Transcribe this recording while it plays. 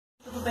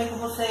tudo bem com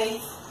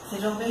vocês?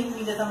 Sejam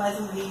bem-vindas a mais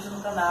um vídeo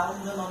no canal.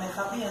 Meu nome é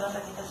Fabiana,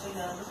 para quem está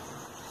chegando.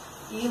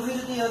 E o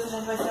vídeo de hoje,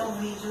 gente, vai ser um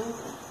vídeo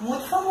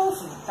muito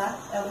famoso, tá?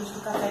 É o vídeo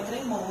do café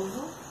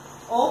cremoso.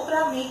 Ou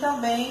pra mim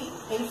também,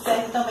 ele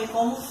serve também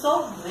como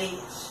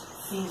sorvete.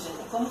 Sim,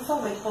 gente, como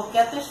sorvete, porque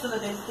a textura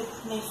dele fica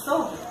que nem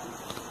sorvete.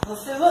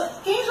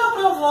 Quem já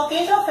provou,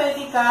 quem já fez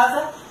em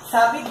casa,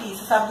 sabe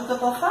disso, sabe do que eu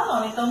tô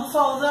falando. Então não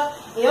só usa,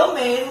 eu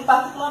mesmo,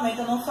 particularmente,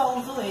 eu não só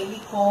uso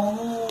ele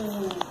como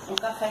o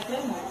café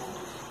cremoso.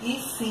 E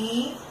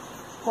sim,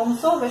 como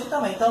sorvete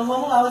também. Então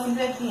vamos lá os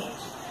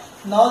ingredientes.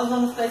 Nós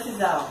vamos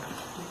precisar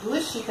de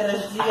 2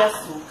 xícaras de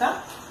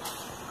açúcar,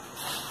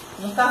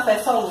 um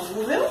café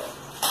solúvel,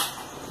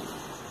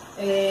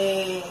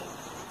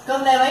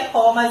 canela em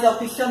pó, mas é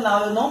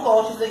opcional, eu não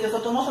gosto disso aqui, eu só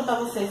estou mostrando para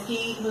vocês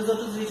que nos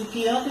outros vídeos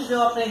que antes de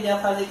eu aprender a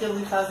fazer, que eu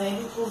vim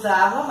fazendo,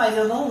 usava, mas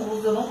eu não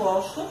uso, eu não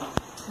gosto,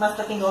 mas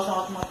para quem gosta é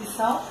uma ótima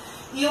opção.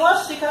 E 1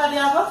 xícara de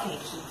água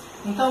quente.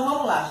 Então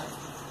vamos lá, gente.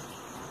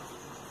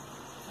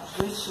 As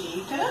 2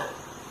 xícaras.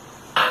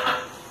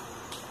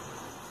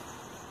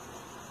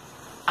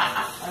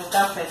 O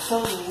café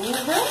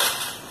solúvel.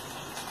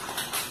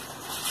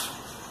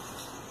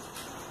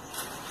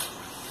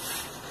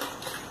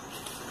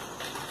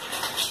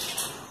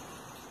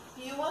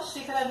 E 1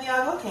 xícara de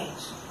água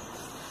quente.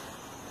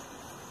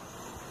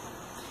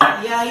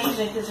 E aí,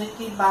 gente, a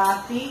gente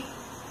bate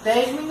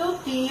 10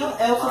 minutinhos,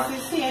 é o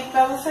suficiente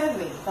para você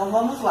ver. Então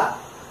vamos lá.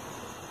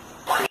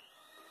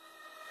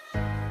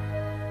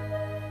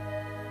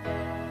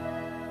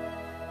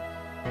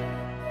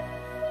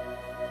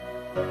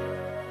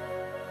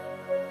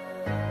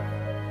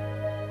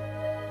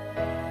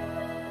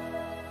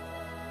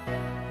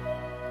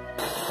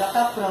 Já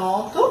tá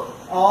pronto,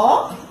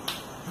 ó.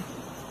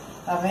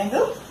 Tá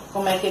vendo?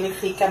 Como é que ele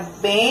fica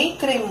bem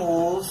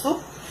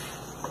cremoso.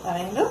 Tá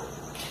vendo?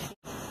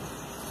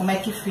 Como é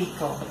que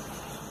fica, ó.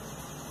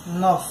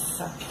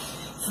 Nossa.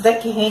 Isso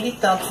daqui rende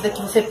tanto. Isso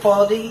daqui você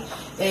pode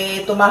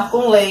tomar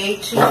com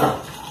leite.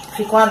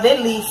 Fica uma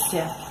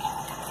delícia.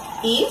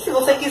 E se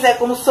você quiser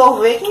como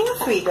sorvete, minha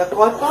filha,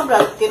 pode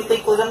comprar, porque ele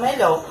tem coisa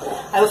melhor.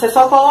 Aí você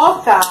só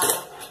colocar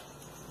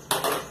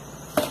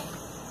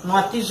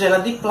numa tigela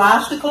de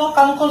plástico e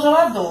colocar no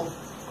congelador.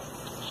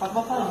 Pode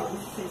botar ali,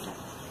 precisa.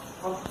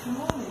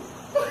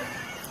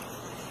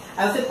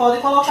 Aí você pode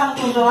colocar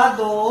no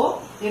congelador,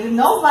 ele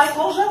não vai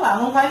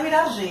congelar, não vai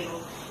virar gelo.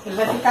 Ele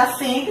vai ficar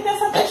sempre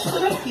nessa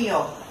textura aqui,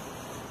 ó.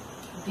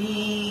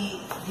 De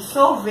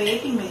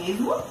sorvete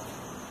mesmo.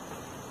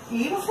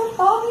 E você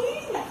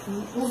pode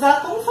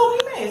usar como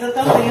sobremesa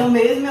também. Eu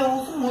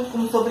uso muito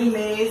como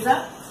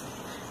sobremesa.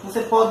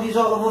 Você pode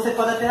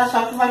até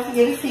achar que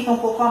ele fica um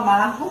pouco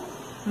amargo.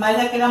 Mas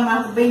é aquele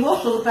amargo bem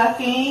gostoso. Pra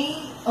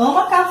quem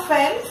ama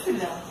café, meu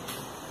filhão.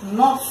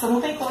 Nossa, não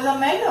tem coisa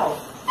melhor.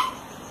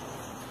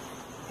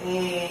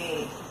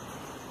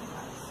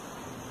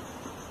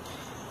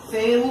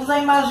 Você usa a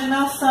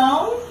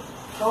imaginação.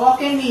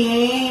 Coloca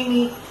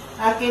M&M,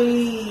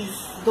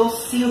 aqueles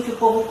docinhos que o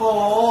povo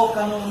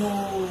coloca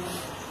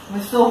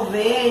no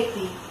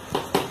sorvete.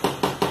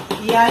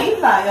 E aí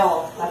vai,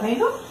 ó. Tá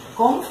vendo?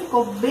 Como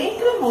ficou bem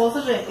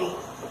cremoso, gente.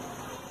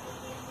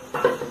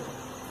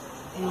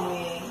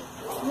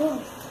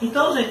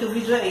 Então, gente, o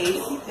vídeo é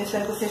esse. Eu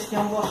espero que vocês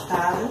tenham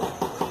gostado.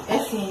 É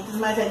simples,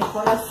 mas é de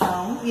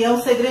coração. E é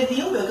um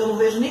segredinho meu, que eu não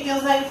vejo ninguém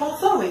usar ele como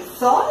sorvete.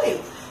 Só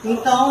eu.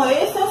 Então,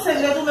 esse é o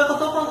segredo meu que eu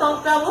tô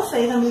contando pra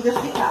vocês, amigas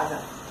de casa.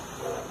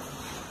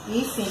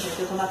 E sim,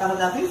 gente, eu tô na casa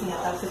da vizinha,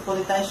 tá? Vocês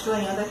podem estar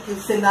estranhando aqui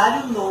o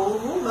cenário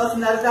novo, o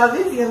cenário da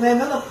vizinha. Não é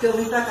meu não, porque eu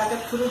vim pra cá que a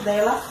filho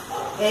dela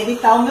é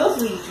editar os meus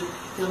vídeos.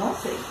 Eu não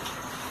sei.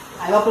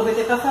 Aí eu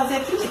aproveitei pra fazer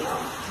aqui mesmo.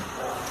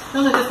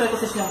 Então, gente, eu espero que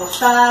vocês tenham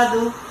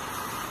gostado.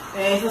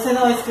 Se você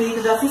não é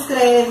inscrito, já se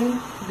inscreve,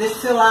 deixa o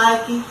seu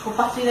like,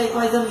 compartilha aí com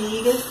as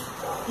amigas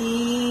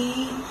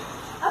e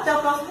até o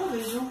próximo